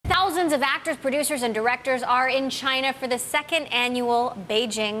Thousands of actors, producers, and directors are in China for the second annual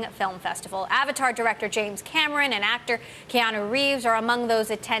Beijing Film Festival. Avatar director James Cameron and actor Keanu Reeves are among those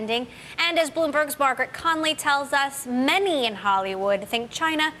attending. And as Bloomberg's Margaret Conley tells us, many in Hollywood think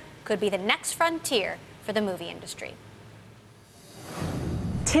China could be the next frontier for the movie industry.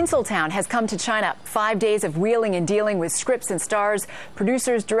 Tinseltown has come to China. 5 days of wheeling and dealing with scripts and stars.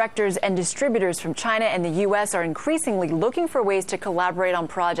 Producers, directors, and distributors from China and the U.S. are increasingly looking for ways to collaborate on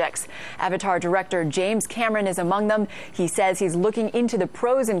projects. Avatar director James Cameron is among them. He says he's looking into the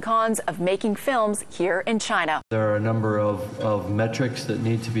pros and cons of making films here in China. There are a number of metrics that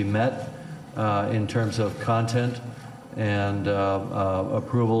need to be met in terms of content and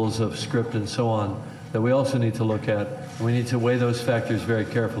approvals of script and so on, that we also need to look at. We need to weigh those factors very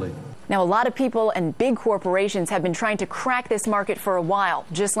carefully. Now, a lot of people and big corporations have been trying to crack this market for a while.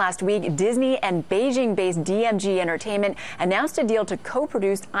 Just last week, Disney and Beijing-based DMG Entertainment announced a deal to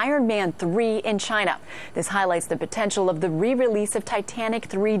co-produce Iron Man 3 in China. This highlights the potential of the re-release of Titanic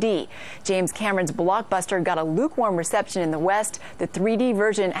 3D. James Cameron's blockbuster got a lukewarm reception in the West. The 3D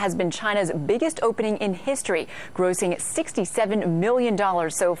version has been China's biggest opening in history, grossing $67 million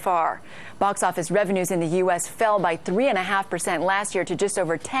so far. Box office revenues in the U.S. fell by 3.5% last year to just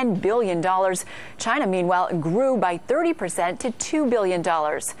over $10 billion. China, meanwhile, grew by 30% to $2 billion.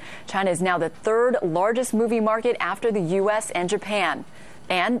 China is now the third largest movie market after the U.S. and Japan.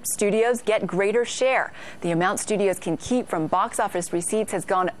 And studios get greater share. The amount studios can keep from box office receipts has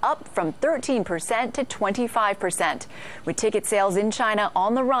gone up from 13% to 25%. With ticket sales in China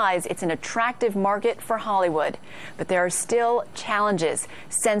on the rise, it's an attractive market for Hollywood. But there are still challenges.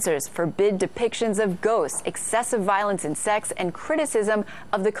 Censors forbid depictions of ghosts, excessive violence and sex, and criticism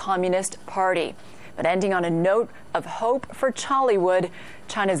of the Communist Party. But ending on a note of hope for Chollywood,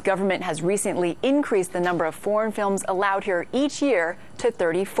 China's government has recently increased the number of foreign films allowed here each year to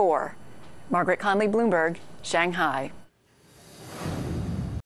 34. Margaret Conley, Bloomberg, Shanghai.